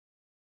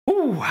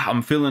Ooh,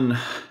 I'm feeling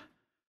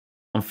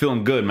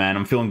good, man.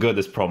 I'm feeling good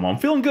this promo. I'm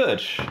feeling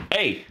good.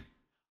 Hey,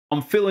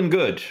 I'm feeling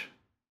good.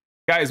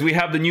 Guys, we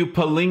have the new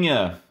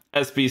Palhinha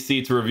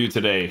SBC to review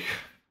today.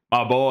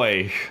 My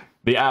boy,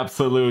 the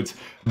absolute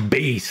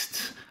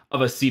beast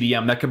of a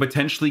CDM that could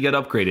potentially get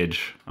upgraded,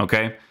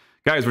 okay?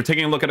 Guys, we're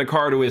taking a look at a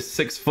card who is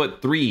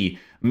 6'3",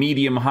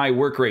 medium-high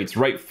work rates,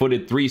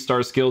 right-footed,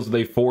 3-star skills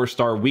with a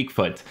 4-star weak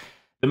foot.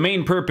 The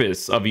main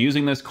purpose of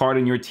using this card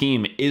in your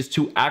team is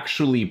to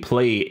actually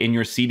play in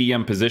your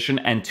CDM position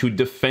and to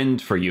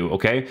defend for you,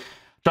 okay?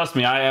 Trust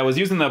me, I was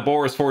using the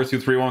Boris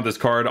 4-2-3-1 with this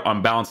card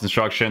on balance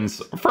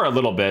instructions for a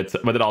little bit,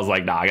 but then I was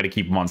like, nah, I gotta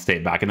keep him on stay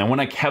back. And then when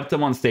I kept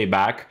him on stay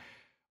back,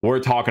 we're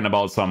talking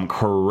about some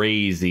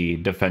crazy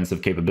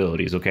defensive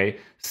capabilities, okay?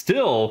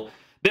 Still,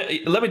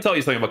 let me tell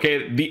you something,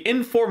 okay? The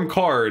Inform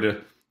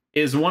card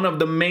is one of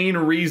the main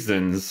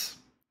reasons,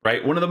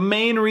 right? One of the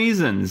main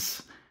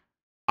reasons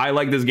I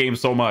like this game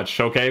so much,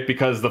 okay?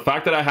 Because the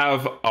fact that I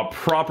have a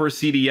proper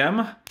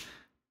CDM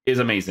is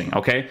amazing,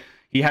 okay?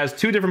 He has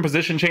 2 different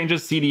position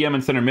changes, CDM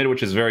and center mid,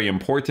 which is very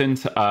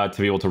important to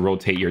be able to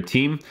rotate your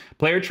team.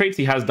 Player traits,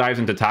 he has dives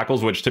into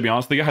tackles, which, to be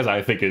honest with you guys,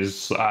 I think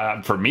is,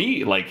 for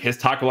me, like his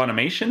tackle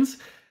animations,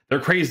 they're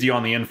crazy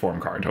on the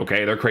Inform card,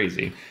 okay? They're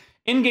crazy.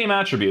 In-game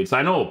attributes,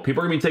 I know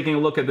people are going to be taking a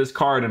look at this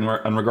card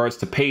in regards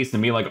to pace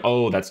and being like,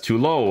 oh, that's too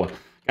low.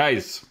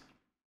 Guys,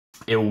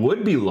 it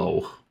would be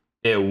low.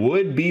 It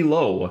would be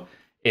low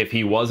if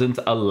he wasn't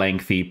a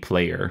lengthy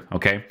player,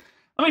 okay?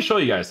 Let me show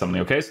you guys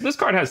something, okay? So this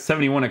card has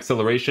 71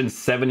 acceleration,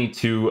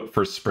 72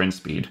 for sprint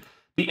speed.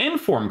 The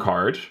Inform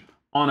card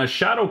on a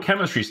Shadow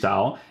Chemistry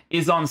style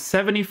is on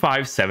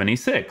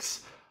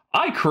 75-76.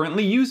 I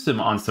currently use him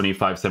on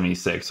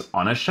 75-76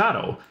 on a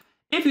Shadow.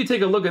 If you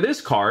take a look at this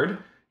card,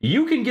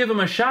 you can give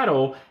him a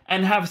Shadow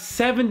and have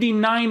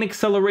 79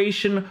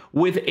 acceleration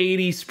with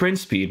 80 sprint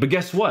speed. But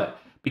guess what?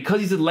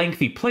 Because he's a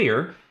lengthy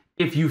player,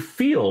 if you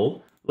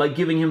feel like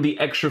giving him the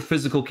extra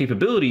physical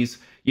capabilities,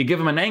 you give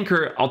him an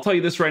anchor. I'll tell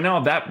you this right now,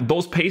 that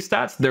those pace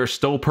stats, they're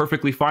still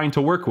perfectly fine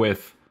to work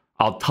with.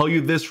 I'll tell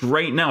you this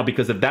right now,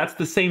 because if that's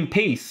the same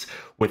pace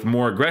with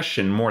more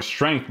aggression, more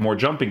strength, more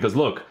jumping, because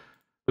look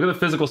at the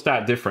physical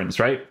stat difference,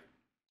 right?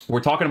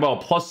 We're talking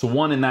about a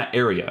 +1 in that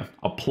area,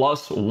 a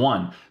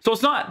 +1. So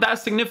it's not that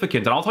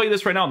significant. And I'll tell you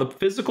this right now, the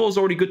physical is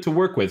already good to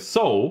work with.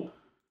 So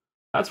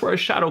that's where a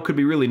Shadow could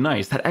be really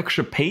nice. That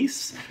extra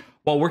pace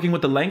while working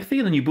with the lengthy,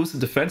 and then you boost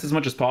his defense as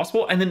much as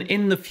possible. And then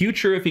in the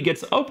future, if he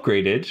gets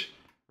upgraded,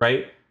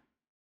 right,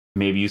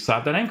 maybe you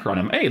slap that anchor on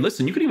him. Hey,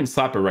 listen, you could even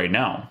slap it right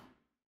now,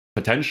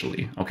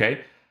 potentially,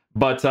 okay?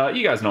 But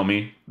you guys know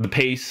me. The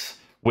pace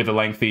with the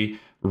lengthy,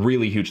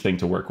 really huge thing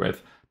to work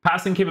with.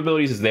 Passing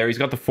capabilities is there. He's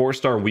got the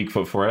 4-star weak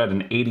foot for it at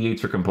an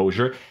 88 for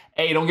composure.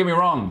 Hey, don't get me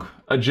wrong.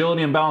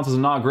 Agility and balance is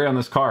not great on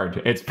this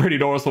card. It's pretty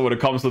noticeable when it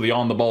comes to the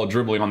on-the-ball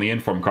dribbling on the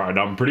Inform card.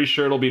 I'm pretty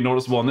sure it'll be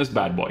noticeable on this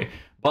bad boy.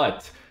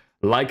 But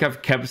like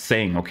I've kept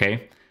saying,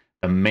 okay,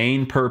 the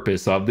main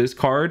purpose of this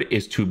card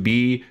is to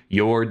be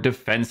your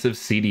defensive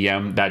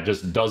CDM that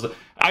just does...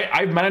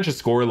 I've managed to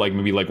score like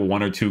maybe like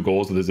 1 or 2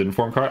 goals with this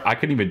Inform card. I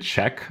couldn't even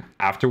check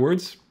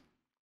afterwards,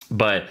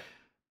 but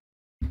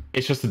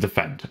it's just to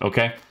defend,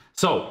 okay?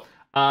 So,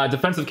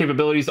 defensive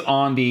capabilities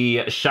on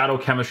the Shadow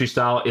Chemistry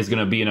style is going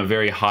to be in a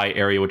very high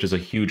area, which is a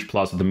huge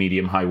plus with the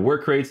medium-high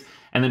work rates.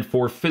 And then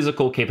for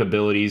physical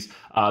capabilities,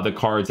 the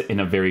card's in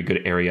a very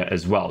good area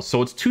as well.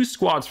 So it's 2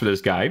 squads for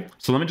this guy.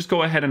 So let me just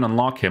go ahead and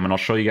unlock him, and I'll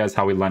show you guys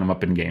how we line him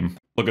up in game.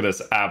 Look at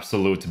this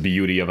absolute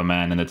beauty of a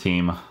man in the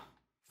team.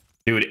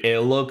 Dude, it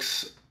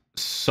looks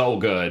so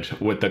good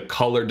with the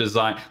color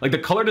design. Like, the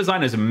color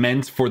design is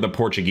meant for the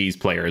Portuguese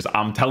players.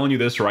 I'm telling you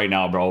this right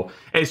now, bro.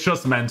 It's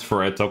just meant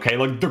for it, okay?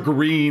 Like, the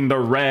green, the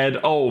red.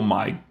 Oh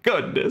my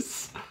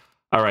goodness.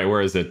 All right,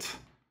 where is it?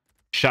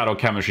 Shadow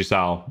Chemistry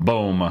style.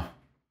 Boom.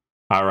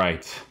 All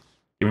right,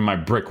 give me my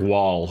brick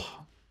wall.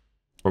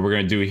 What we're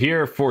going to do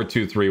here,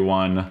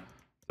 4-2-3-1,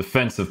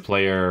 defensive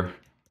player.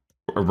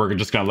 We're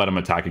just going to let him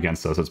attack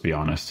against us, let's be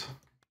honest.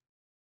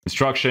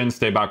 Instructions,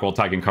 stay back while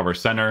attacking cover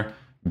center.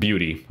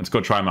 Beauty. Let's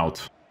go try him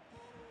out.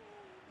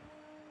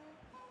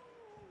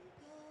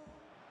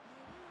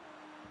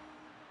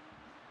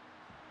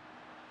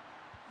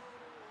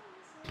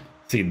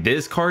 See,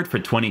 this card for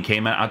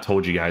 20k, man, I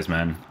told you guys,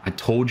 man. I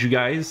told you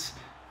guys.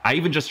 I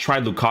even just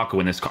tried Lukaku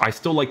in this. I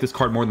still like this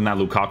card more than that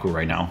Lukaku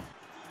right now.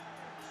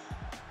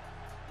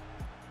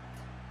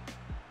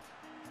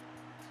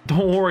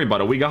 Don't worry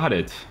about it. We got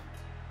it.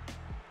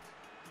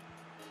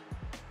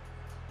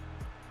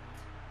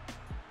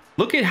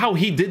 Look at how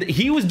he did.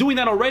 He was doing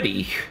that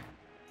already.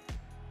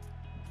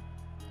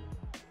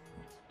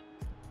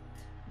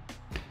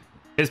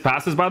 His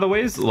passes, by the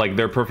way, like,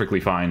 they're perfectly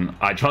fine.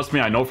 Trust me,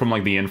 I know from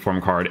like the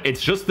Inform card.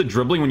 It's just the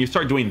dribbling when you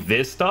start doing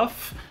this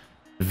stuff.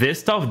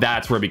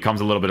 That's where it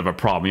becomes a little bit of a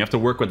problem. You have to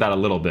work with that a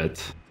little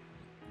bit.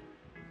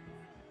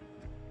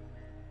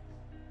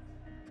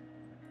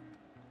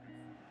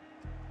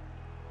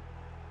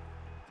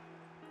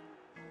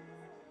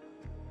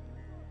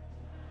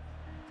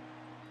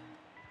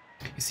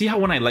 see how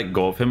when I let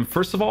go of him,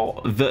 first of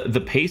all,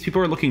 the pace,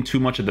 people are looking too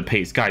much at the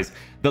pace. Guys,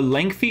 the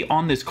lengthy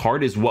on this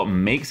card is what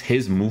makes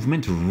his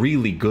movement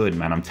really good,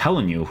 man. I'm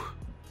telling you.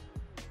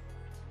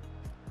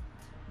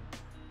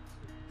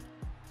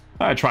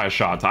 I try a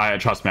shot.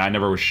 Trust me, I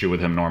never would shoot with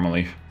him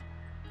normally.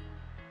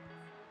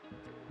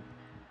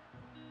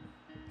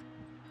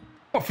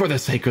 But for the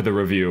sake of the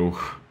review.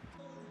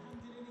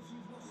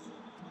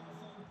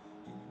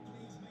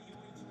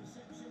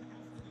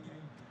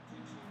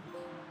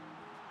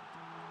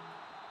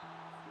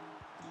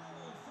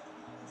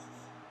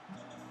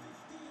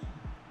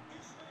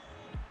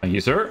 Thank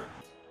you, sir.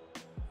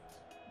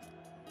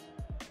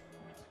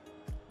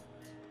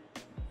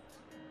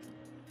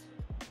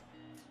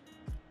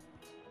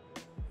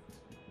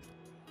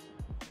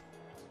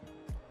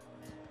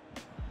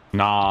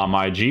 Nah,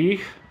 my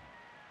G.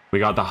 We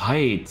got the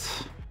height.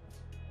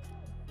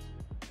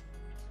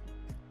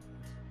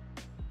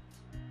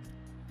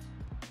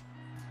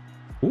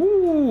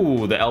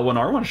 Ooh, the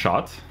L1R1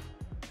 shot.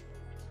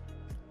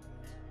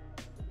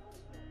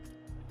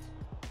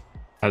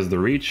 Has the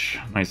reach.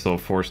 Nice little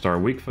 4-star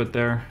weak foot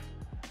there.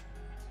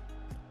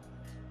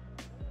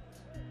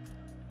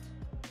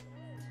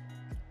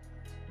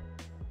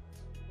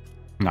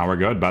 Now we're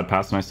good. Bad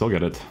pass and I still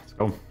get it. Let's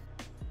go.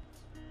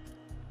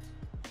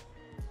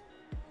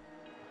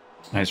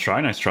 Nice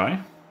try, nice try.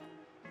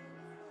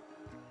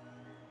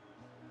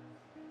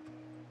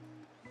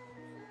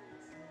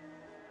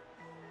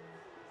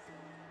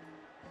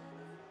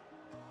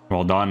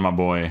 Well done, my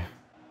boy.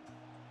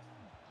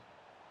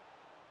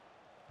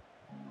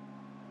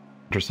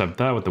 Intercept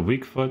that with the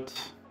weak foot.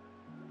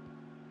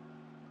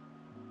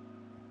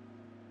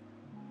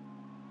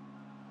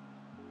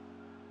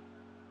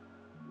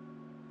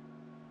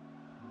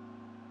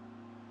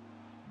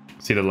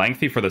 See, the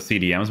lengthy for the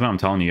CDMs, man, I'm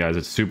telling you guys,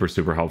 it's super,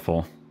 super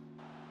helpful.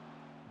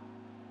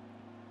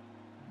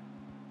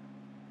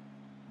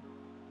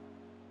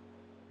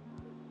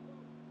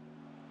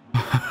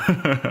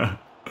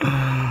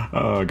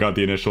 Got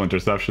the initial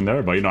interception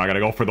there, but you know, I gotta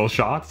go for those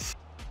shots.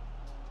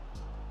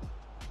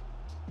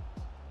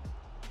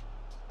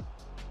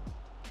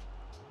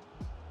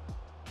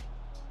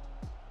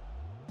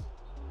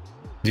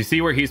 Do you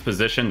see where he's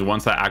positioned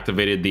once I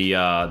activated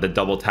the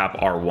double tap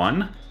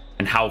R1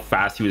 and how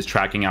fast he was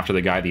tracking after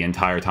the guy the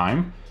entire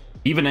time?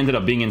 Even ended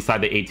up being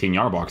inside the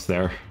 18-yard box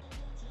there.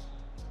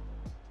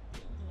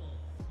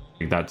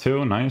 Take that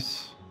too,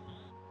 nice.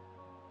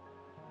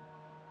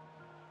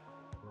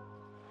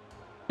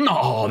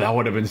 No, that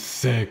would have been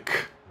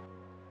sick.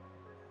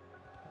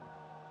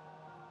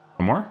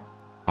 One more?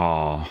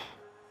 Oh.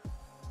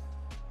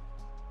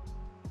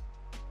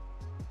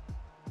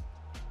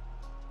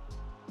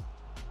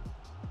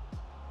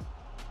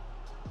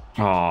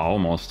 Oh,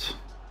 almost.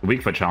 The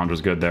weak foot challenge was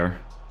good there.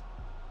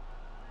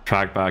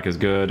 Track back is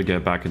good.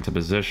 Get back into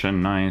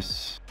position.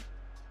 Nice.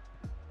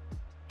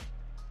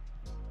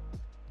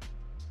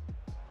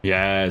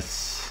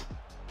 Yes.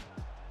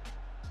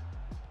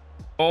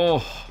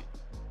 Oh.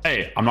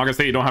 Hey, I'm not gonna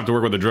say you don't have to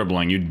work with the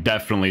dribbling. You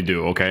definitely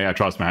do, okay? I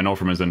trust me. I know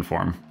from his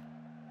inform.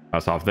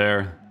 Pass off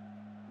there.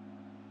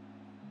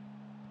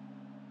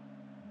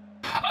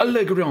 A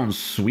le grand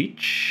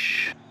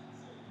switch.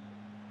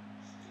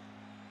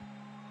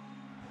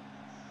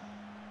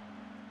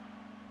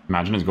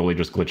 Imagine his goalie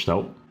just glitched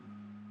out.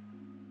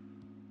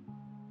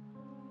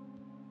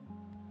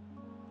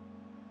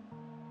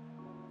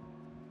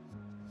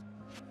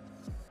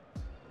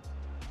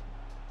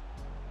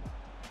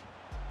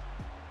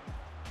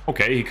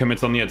 Okay, he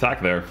commits on the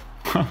attack there.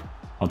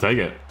 I'll take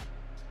it.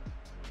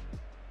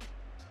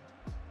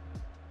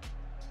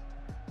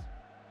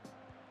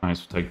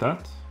 Nice, we'll take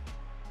that.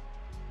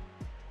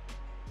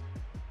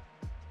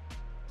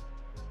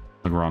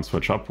 Look around,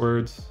 switch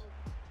upwards.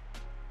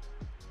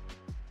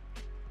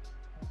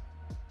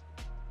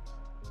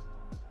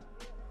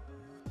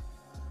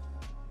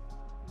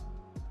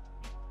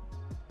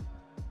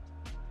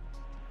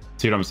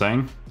 See what I'm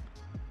saying?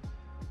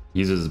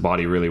 Uses his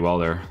body really well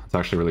there. It's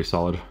actually really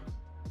solid.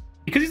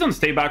 Because he's on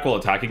stay back while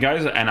attacking,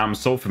 guys, and I'm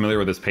so familiar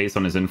with his pace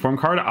on his inform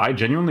card, I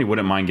genuinely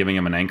wouldn't mind giving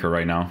him an anchor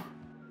right now.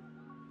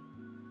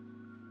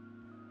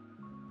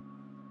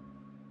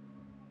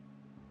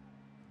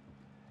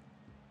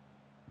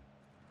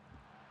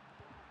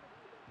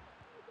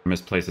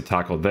 Misplaced a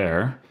tackle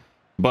there,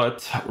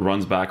 but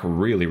runs back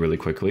really, really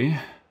quickly,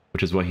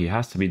 which is what he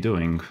has to be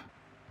doing.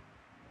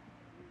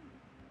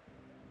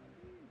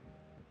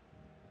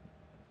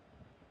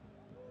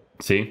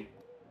 See?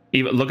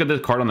 Even look at the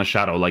card on the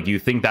shadow. Like, you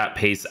think that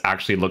pace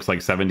actually looks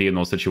like 70 in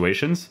those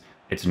situations?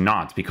 It's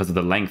not, because of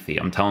the lengthy.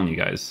 I'm telling you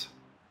guys.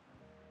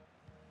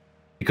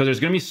 Because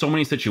there's going to be so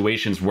many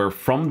situations where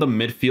from the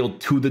midfield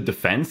to the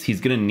defense, he's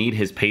going to need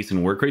his pace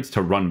and work rates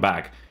to run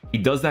back. He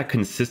does that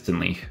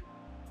consistently.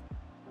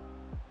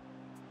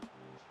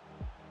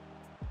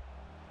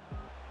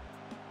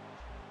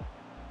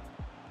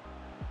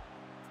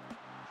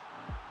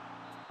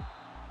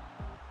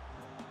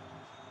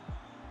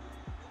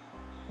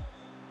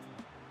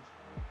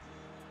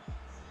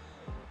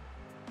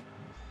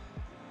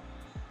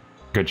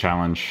 Good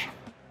challenge.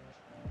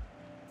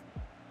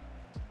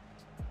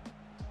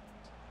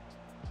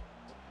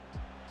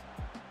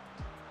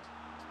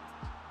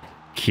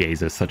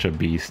 Chiesa is such a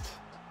beast.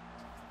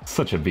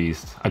 Such a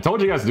beast. I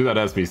told you guys to do that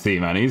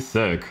SBC, man. He's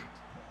sick.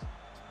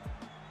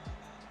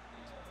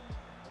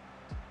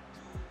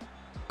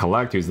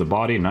 Collect, use the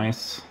body,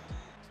 nice.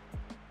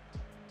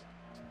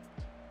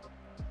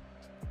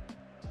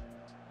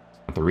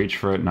 Have to reach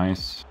for it,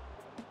 nice.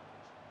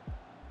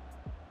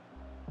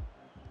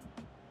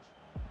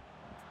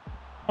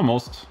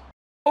 Almost.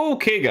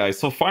 Okay, guys,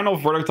 so final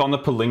verdict on the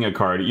Palhinha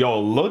card. Yo,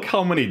 look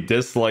how many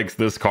dislikes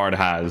this card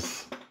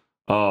has.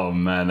 Oh,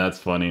 man, that's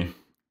funny.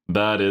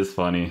 That is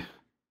funny.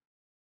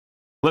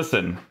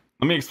 Listen,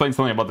 let me explain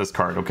something about this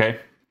card, okay?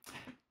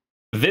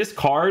 This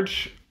card,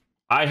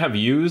 I have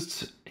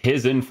used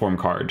his inform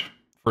card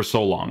for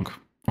so long,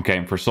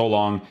 okay? For so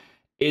long.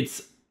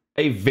 It's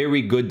a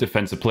very good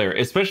defensive player,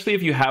 especially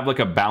if you have like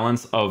a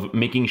balance of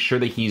making sure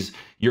that he's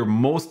your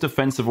most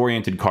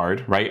defensive-oriented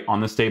card, right?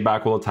 On the stay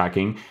back while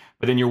attacking.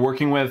 But then you're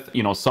working with,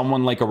 you know,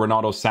 someone like a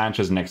Renato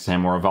Sanchez next to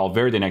him or a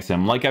Valverde next to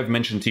him, like I've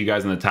mentioned to you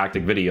guys in the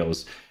tactic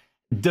videos.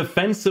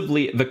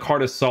 Defensively, the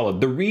card is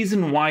solid. The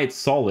reason why it's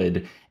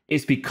solid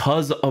is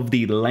because of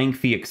the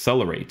lengthy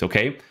accelerate,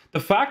 okay? The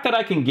fact that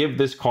I can give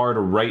this card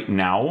right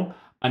now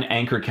an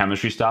anchor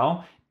chemistry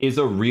style is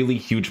a really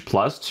huge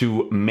plus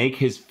to make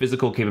his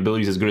physical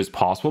capabilities as good as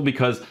possible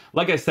because,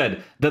 like I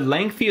said, the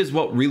lengthy is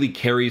what really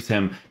carries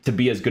him to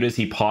be as good as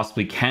he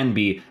possibly can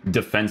be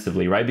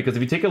defensively, right? Because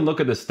if you take a look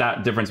at the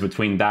stat difference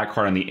between that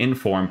card and the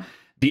inform,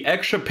 the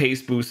extra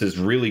pace boost is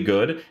really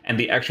good and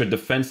the extra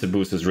defensive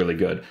boost is really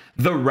good.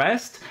 The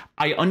rest,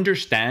 I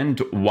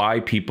understand why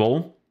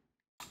people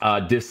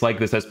dislike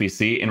this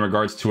SBC in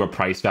regards to a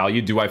price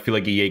value. Do I feel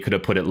like EA could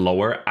have put it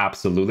lower?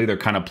 Absolutely. They're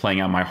kind of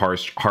playing on my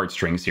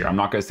heartstrings here. I'm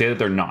not going to say that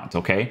they're not,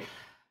 okay?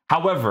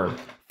 However,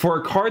 for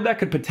a card that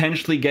could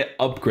potentially get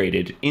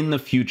upgraded in the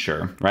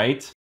future,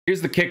 right?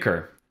 Here's the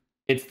kicker.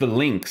 It's the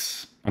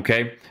links,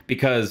 okay?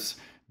 Because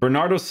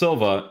Bernardo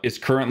Silva is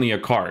currently a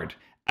card.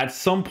 At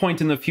some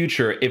point in the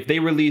future, if they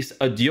release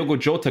a Diogo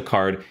Jota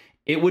card,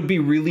 it would be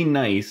really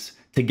nice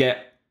to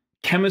get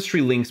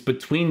chemistry links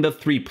between the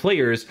three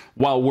players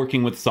while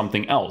working with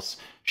something else.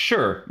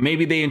 Sure,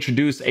 maybe they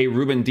introduce a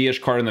Ruben Dias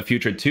card in the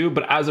future too,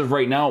 but as of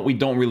right now, we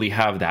don't really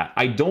have that.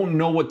 I don't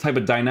know what type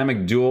of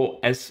dynamic duo,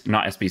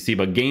 not SBC,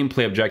 but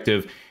gameplay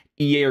objective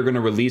EA are going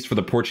to release for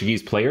the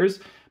Portuguese players.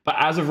 But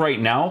as of right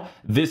now,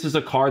 this is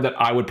a card that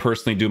I would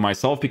personally do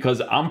myself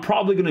because I'm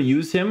probably going to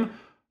use him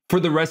for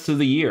the rest of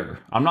the year.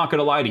 I'm not going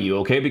to lie to you,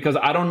 okay? Because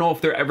I don't know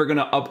if they're ever going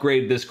to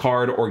upgrade this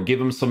card or give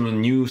him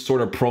some new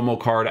sort of promo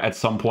card at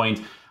some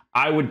point.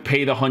 I would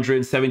pay the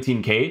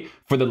 117K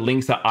for the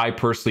links that I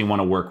personally want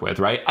to work with,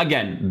 right?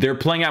 Again, they're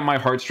playing at my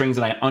heartstrings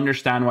and I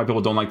understand why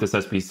people don't like this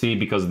SBC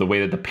because of the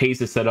way that the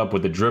pace is set up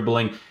with the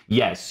dribbling.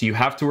 Yes, you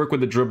have to work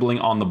with the dribbling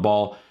on the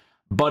ball,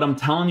 but I'm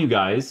telling you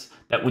guys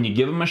that when you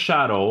give him a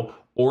shadow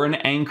or an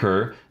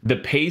anchor, the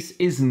pace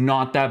is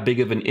not that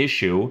big of an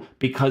issue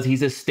because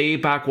he's a stay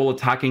back while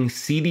attacking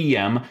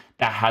CDM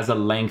that has a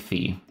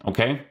lengthy,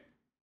 okay?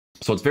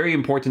 So it's very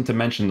important to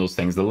mention those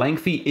things. The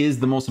lengthy is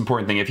the most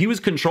important thing. If he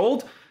was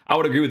controlled, I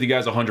would agree with you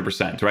guys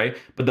 100%, right?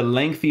 But the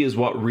lengthy is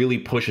what really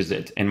pushes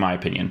it, in my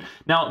opinion.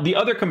 Now, the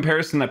other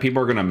comparison that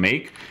people are going to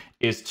make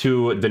is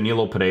to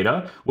Danilo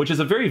Pereira, which is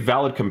a very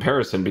valid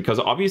comparison because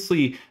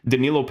obviously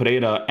Danilo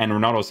Pereira and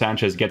Renato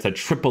Sanchez gets a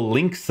triple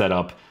link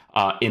setup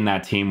in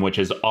that team, which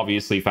is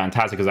obviously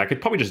fantastic because I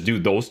could probably just do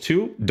those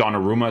two,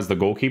 Donnarumma as the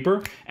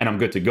goalkeeper, and I'm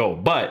good to go.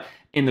 But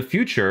in the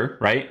future,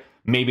 right,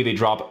 maybe they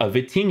drop a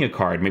Vitinha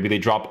card, maybe they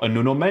drop a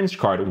Nuno Mendes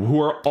card,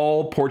 who are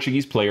all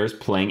Portuguese players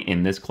playing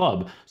in this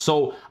club.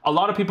 So a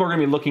lot of people are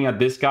going to be looking at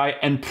this guy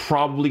and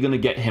probably going to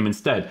get him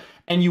instead.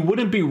 And you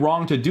wouldn't be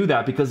wrong to do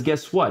that because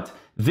guess what?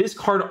 This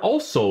card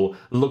also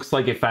looks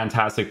like a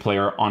fantastic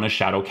player on a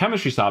shadow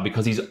chemistry style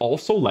because he's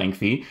also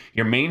lengthy.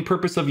 Your main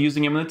purpose of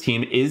using him in the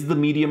team is the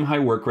medium high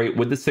work rate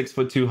with the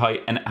 6'2"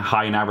 height and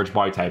high and average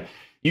body type.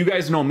 You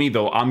guys know me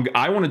though,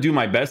 I want to do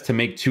my best to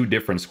make two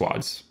different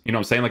squads. You know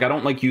what I'm saying? Like I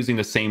don't like using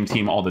the same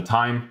team all the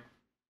time.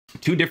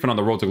 Too different on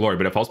the road to glory,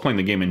 but if I was playing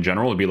the game in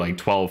general, it'd be like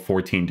 12,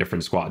 14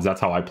 different squads.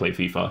 That's how I play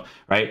FIFA,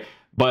 right?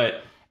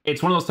 But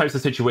it's one of those types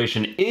of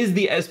situation. Is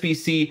the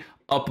SBC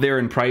up there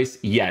in price?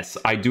 Yes,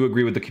 I do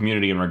agree with the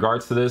community in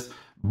regards to this.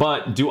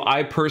 But do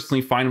I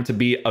personally find him to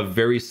be a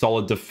very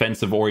solid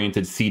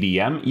defensive-oriented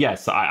CDM?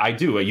 Yes, I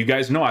do. You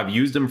guys know I've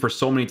used him for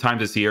so many times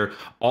this year.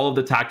 All of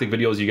the tactic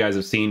videos you guys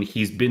have seen,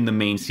 he's been the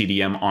main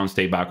CDM on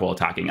stay back while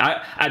attacking.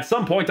 At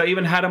some point, I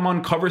even had him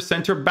on cover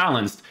center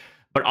balanced.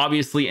 But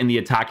obviously, in the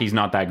attack, he's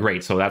not that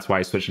great. So that's why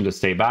I switched him to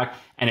stay back,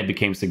 and it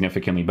became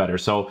significantly better.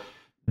 So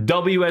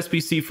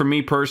WSBC for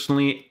me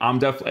personally, I'm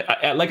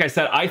definitely, like I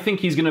said, I think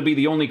he's going to be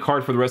the only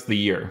card for the rest of the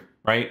year.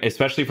 Right?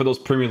 Especially for those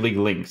Premier League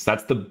links.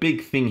 That's the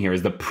big thing here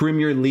is the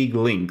Premier League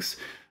links.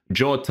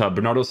 Jota,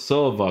 Bernardo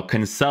Silva,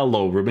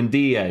 Cancelo, Ruben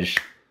Dias.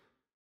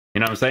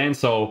 You know what I'm saying?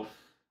 So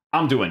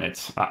I'm doing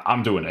it.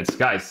 I'm doing it.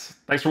 Guys,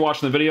 thanks for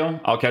watching the video.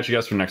 I'll catch you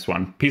guys for the next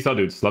one. Peace out,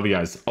 dudes. Love you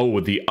guys. Oh,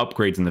 the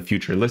upgrades in the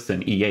future.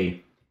 Listen,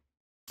 EA.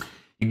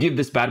 You give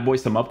this bad boy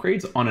some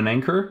upgrades on an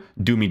anchor,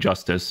 do me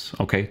justice.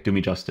 Okay? Do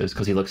me justice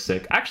because he looks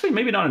sick. Actually,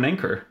 maybe not an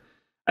anchor.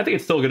 I think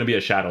it's still going to be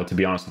a shadow, to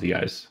be honest with you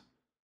guys.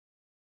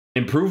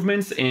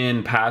 Improvements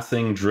in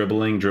passing,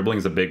 dribbling. Dribbling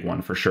is a big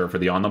one for sure for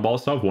the on-the-ball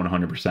stuff,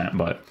 100%,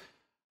 but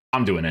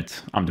I'm doing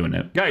it. I'm doing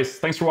it. Guys,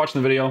 thanks for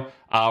watching the video.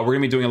 We're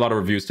going to be doing a lot of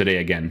reviews today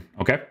again,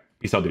 okay?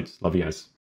 Peace out, dudes. Love you guys.